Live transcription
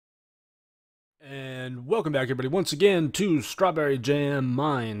And welcome back, everybody, once again to Strawberry Jam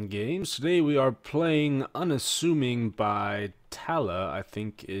Mind Games. Today we are playing Unassuming by Tala, I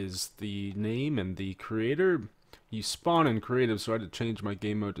think is the name and the creator. You spawn in creative, so I had to change my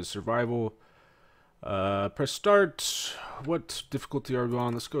game mode to survival. Press start. What difficulty are we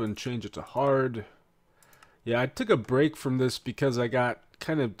on? Let's go ahead and change it to hard. Yeah, I took a break from this because I got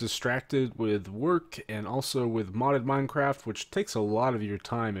kind of distracted with work and also with modded Minecraft, which takes a lot of your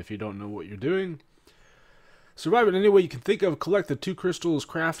time if you don't know what you're doing. Survive it any way you can think of. Collect the 2 crystals.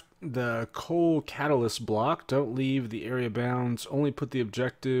 Craft the coal catalyst block. Don't leave the area bounds. Only put the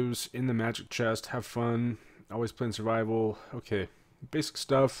objectives in the magic chest. Have fun. Always play in survival. Okay, basic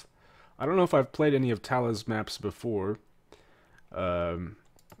stuff. I don't know if I've played any of Tala's maps before.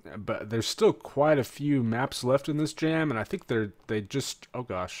 But there's still quite a few maps left in this jam, and I think they just... Oh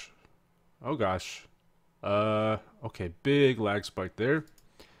gosh. Oh gosh. Okay, big lag spike there.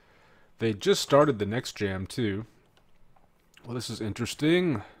 They just started the next jam, too. Well, this is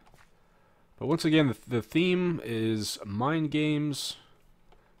interesting. But once again, the theme is mind games.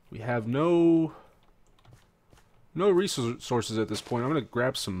 We have no resources at this point. I'm going to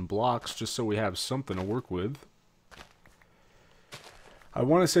grab some blocks just so we have something to work with. I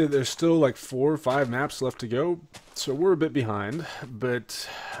want to say there's still like 4 or 5 maps left to go, so we're a bit behind. But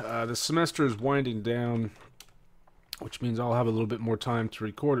the semester is winding down, which means I'll have a little bit more time to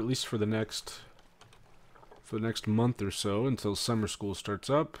record, at least for the next month or so, until summer school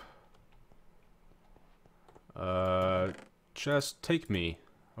starts up. Chest, take me.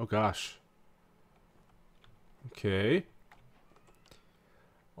 Oh gosh. Okay.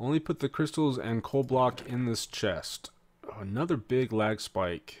 Only put the crystals and coal block in this chest. Oh, another big lag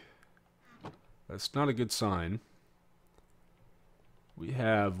spike. That's not a good sign. We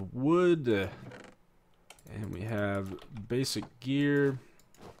have wood. And we have basic gear.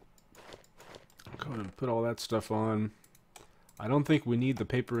 Go ahead and put all that stuff on. I don't think we need the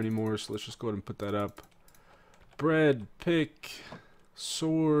paper anymore, so let's just go ahead and put that up. Bread, pick,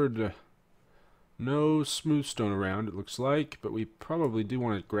 sword. No smooth stone around, it looks like, but we probably do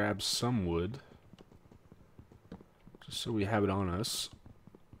want to grab some wood. Just so we have it on us.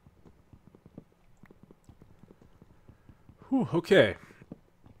 Whew, okay.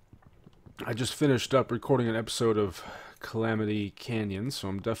 I just finished up recording an episode of Calamity Canyon, so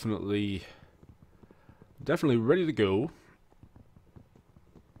I'm definitely ready to go.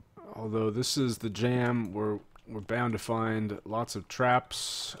 Although this is the jam where we're bound to find lots of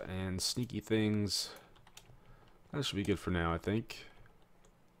traps and sneaky things. That should be good for now, I think.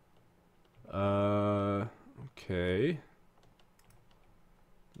 Okay.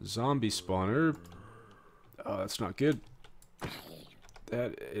 Zombie spawner. Oh, that's not good.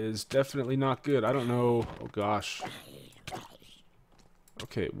 That is definitely not good. I don't know. Oh gosh.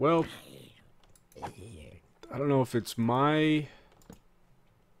 Okay, well, I don't know if it's my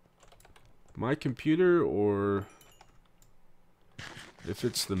computer or if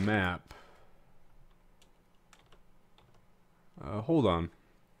it's the map. Hold on.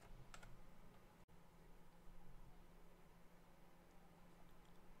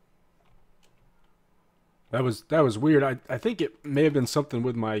 That was weird. I think it may have been something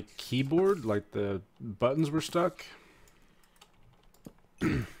with my keyboard, like the buttons were stuck.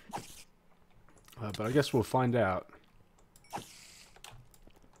 But I guess we'll find out.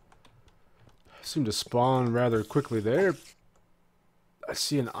 Seemed to spawn rather quickly there. I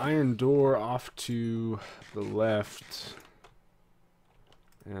see an iron door off to the left.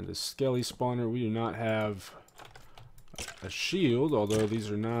 And a skelly spawner. We do not have a shield, although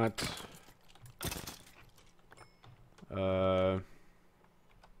these are not...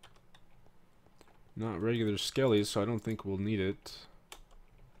 not regular skellies, so I don't think we'll need it.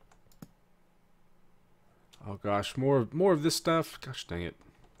 Oh gosh, more of this stuff. Gosh dang it.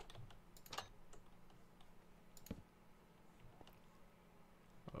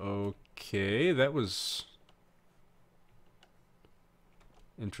 Okay, that was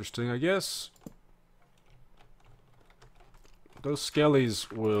interesting, I guess. Those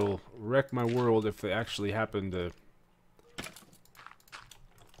skellies will wreck my world if they actually happen to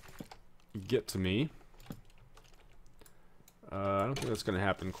get to me. I don't think that's going to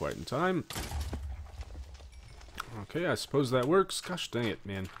happen quite in time. Okay, I suppose that works. Gosh dang it,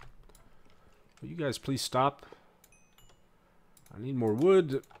 man. Will you guys please stop? I need more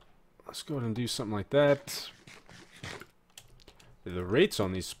wood. Let's go ahead and do something like that. The rates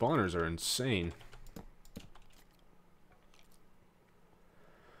on these spawners are insane.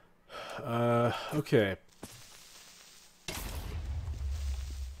 Okay.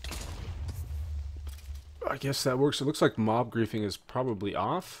 I guess that works. It looks like mob griefing is probably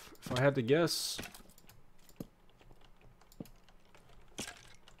off, if I had to guess.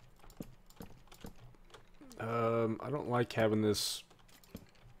 I don't like having this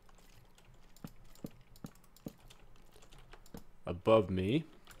above me.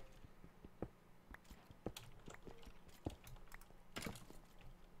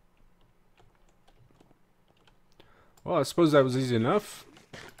 Well, I suppose that was easy enough.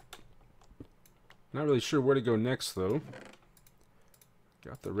 Not really sure where to go next, though.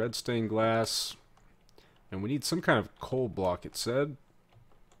 Got the red stained glass. And we need some kind of coal block, it said.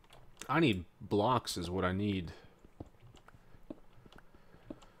 I need blocks is what I need.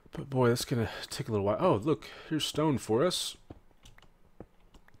 But boy, that's going to take a little while. Oh, look, here's stone for us.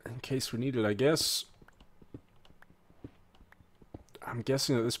 In case we need it, I guess. I'm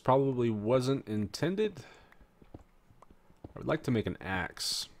guessing that this probably wasn't intended. I would like to make an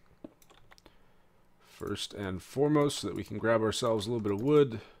axe. First and foremost, so that we can grab ourselves a little bit of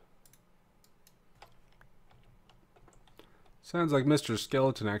wood. Sounds like Mr.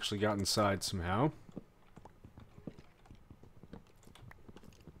 Skeleton actually got inside somehow.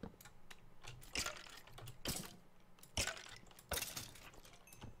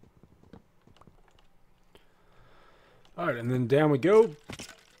 Alright, and then down we go.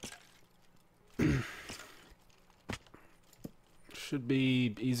 Should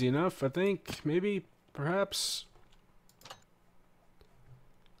be easy enough, I think. Maybe, perhaps.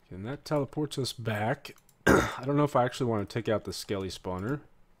 And that teleports us back. I don't know if I actually want to take out the skelly spawner.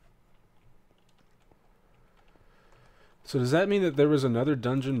 So does that mean that there was another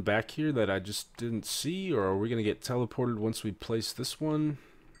dungeon back here that I just didn't see? Or are we going to get teleported once we place this one?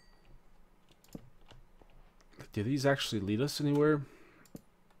 Do these actually lead us anywhere?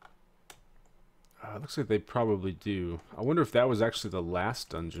 Looks like they probably do. I wonder if that was actually the last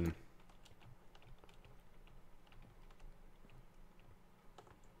dungeon.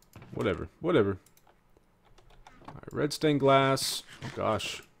 Whatever, whatever. Alright, red stained glass. Oh,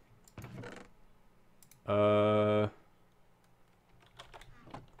 gosh. Uh-oh.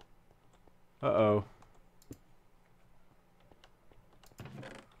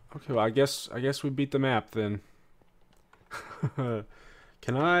 Okay, well, I guess we beat the map then.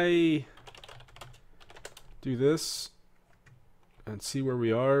 Can I do this and see where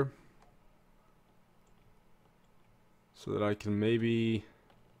we are so that I can maybe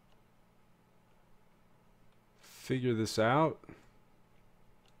figure this out?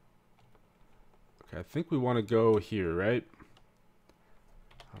 Okay, I think we want to go here, right?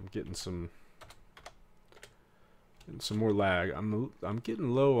 I'm getting some more lag. I'm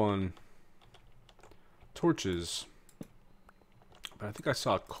getting low on torches, but I think I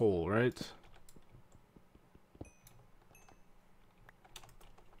saw coal, right?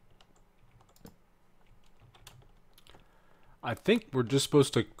 I think we're just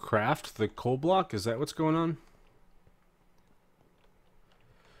supposed to craft the coal block. Is that what's going on?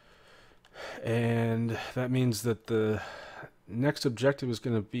 And that means that the next objective is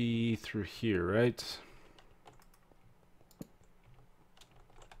going to be through here, right?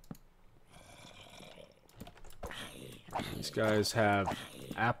 These guys have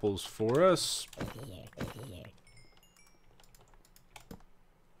apples for us.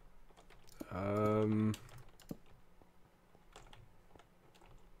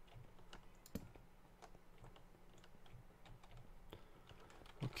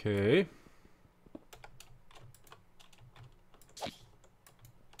 Okay.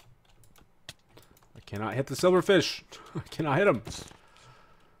 I cannot hit the silverfish. I cannot hit him.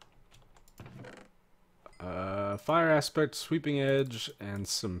 Fire aspect, sweeping edge, and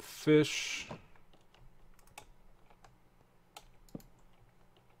some fish.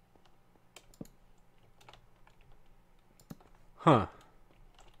 Huh.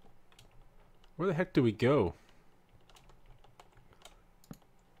 Where the heck do we go?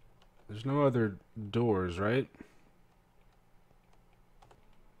 There's no other doors, right?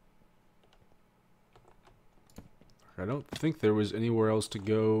 I don't think there was anywhere else to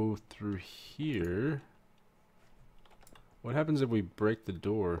go through here. What happens if we break the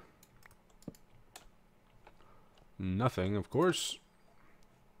door? Nothing, of course.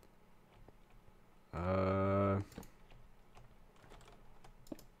 All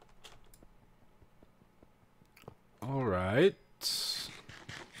right.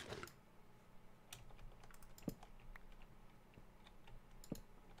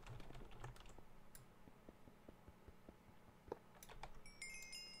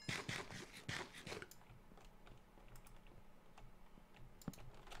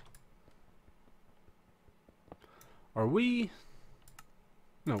 Are we?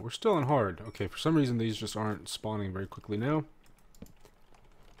 No, we're still on hard. Okay, for some reason these just aren't spawning very quickly now.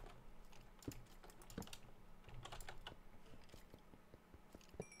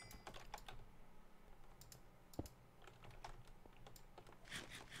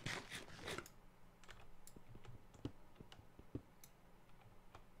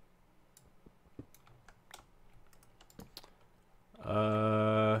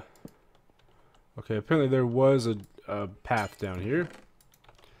 Okay, apparently there was a path down here.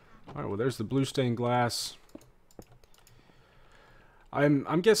 Alright, well there's the blue stained glass.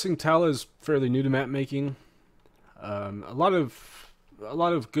 I'm guessing Tala is fairly new to map making. A lot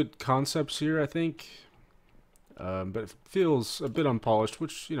of good concepts here, I think. But it feels a bit unpolished,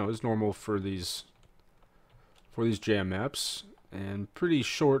 which, you know, is normal for these jam maps, and pretty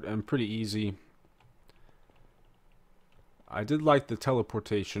short and pretty easy. I did like the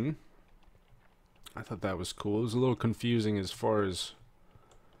teleportation. I thought that was cool. It was a little confusing as far as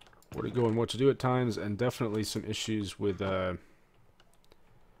where to go and what to do at times, and definitely some issues with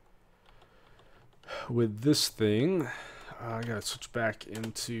this thing. I gotta switch back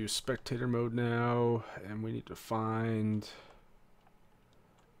into spectator mode now, and we need to find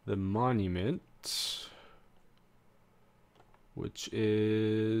the monument, which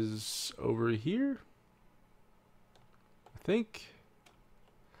is over here, I think.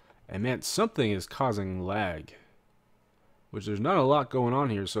 And man, something is causing lag, which there's not a lot going on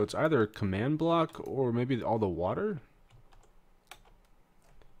here, so it's either a command block or maybe all the water.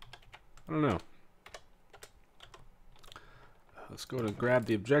 I don't know. Let's go and grab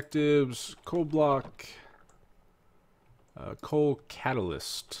the objectives. Coal block. Coal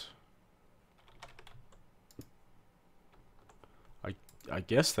catalyst. I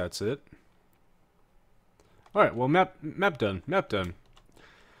guess that's it. Alright, well map done. Map done.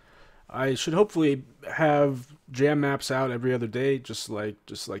 I should hopefully have jam maps out every other day, just like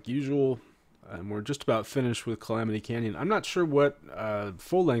usual. And we're just about finished with Calamity Canyon. I'm not sure what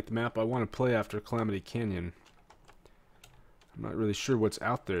full-length map I want to play after Calamity Canyon. I'm not really sure what's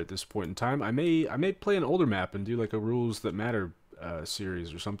out there at this point in time. I may play an older map and do like a Rules That Matter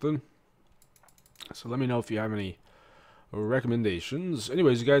series or something. So let me know if you have any recommendations.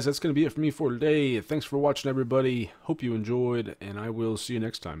 Anyways, you guys, that's going to be it for me for today. Thanks for watching, everybody. Hope you enjoyed, and I will see you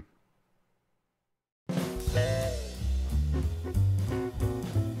next time.